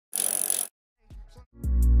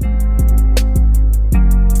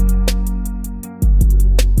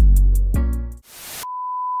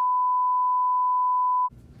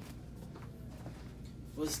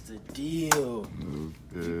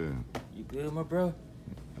my bro?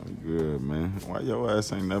 I'm good, man. Why your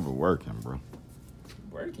ass ain't never working, bro?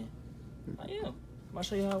 Working? I am. I'll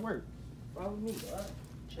show you how it works. Follow me, all right?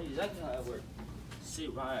 Show you exactly how it works.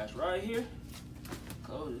 Sit my ass right here.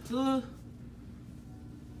 Close the hood.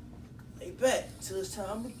 Lay back till it's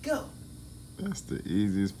time to go. That's the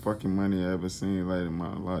easiest fucking money I ever seen like in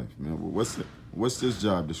my life, man. But what's this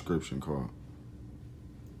job description called?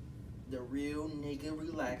 The real nigga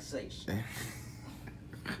relaxation.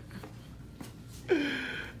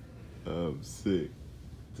 I'm sick.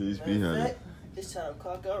 Teach me how to. It's time to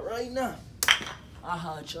clock out right now. I'll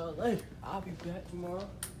holler at y'all later. I'll be back tomorrow.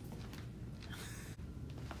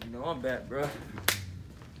 You know I'm back, bro.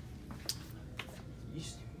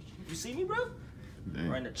 You see me, bro? Damn.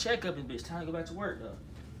 Running a checkup and bitch. Time to go back to work,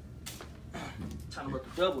 though. Time to work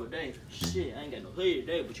a double a day. Shit, I ain't got no hood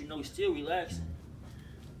today, but you know we still relaxing.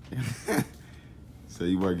 So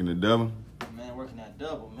you working a double? Man, working that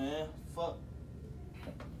double, man. Fuck.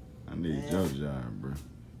 I need your job, bro.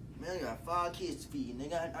 Man, I got 5 kids to feed,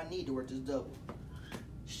 nigga. I need to work this double.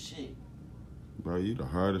 Shit. Bro, you the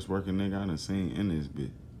hardest working nigga I done seen in this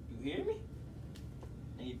bitch. You hear me?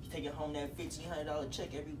 Nigga, you taking home that $1,500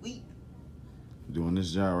 check every week. Doing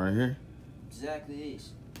this job right here? Exactly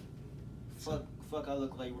this. Fuck, I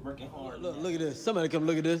look like we're working hard. Look at this. Somebody come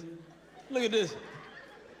look at this. Look at this.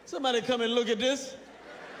 Somebody come and look at this.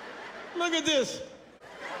 Look at this.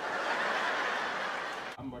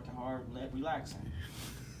 I'm working hard, relaxing.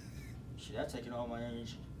 Shit, I taking all my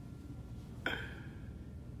energy. You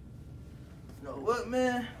know what,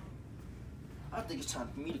 man? I think it's time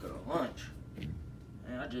for me to go to lunch.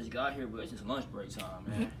 Man, I just got here, but it's just lunch break time,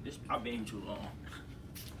 man. I've been here too long.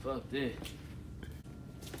 Fuck this.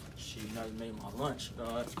 Shit, you know you made my lunch,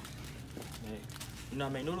 dog. Hey, you know I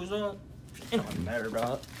made noodles, dog? It don't matter,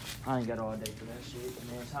 dog. I ain't got all day for that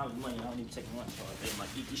shit. Man, time is money. I don't even take lunch all day. I might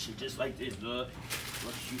eat this shit just like this, dog.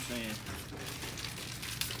 What you saying?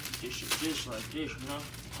 This shit just like this, you know?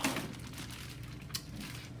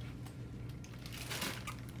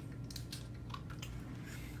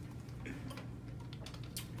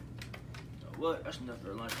 What? That's enough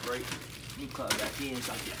for a lunch break. You call back in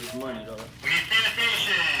so I get this money, though. We need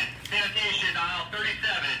sanitation. Sanitation, aisle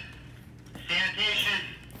 37. Sanitation,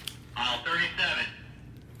 aisle 37.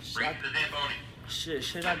 Bring it to the Zamboni.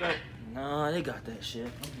 Shit, I got... Nah, they got that shit.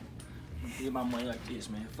 I'm gonna get my money like this,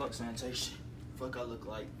 man. Fuck sanitation. Fuck I look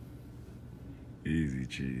like. Easy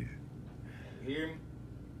cheese. You hear me?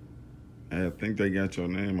 Hey, I think they got your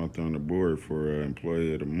name out there on the board for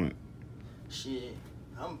Employee of the Month. Shit,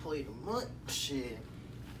 I'm employee of the month. Shit.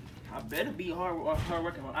 I better be hard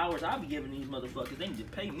working on hours I'll be giving these motherfuckers. They need to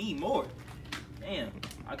pay me more. Damn,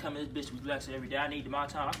 I come in this bitch relaxing every day. I need my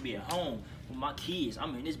time. I can be at home with my kids.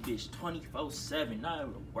 I'm in this bitch 24/7, not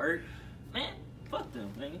able to work. Man, fuck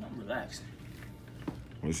them, nigga. I'm relaxing.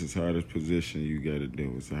 What's the hardest position you gotta do?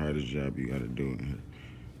 What's the hardest job you gotta do in here?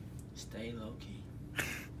 Stay low key.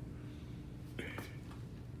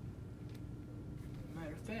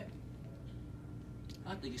 Matter of fact,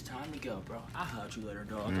 I think it's time to go, bro. I'll holler at you later,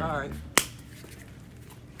 dog. All right.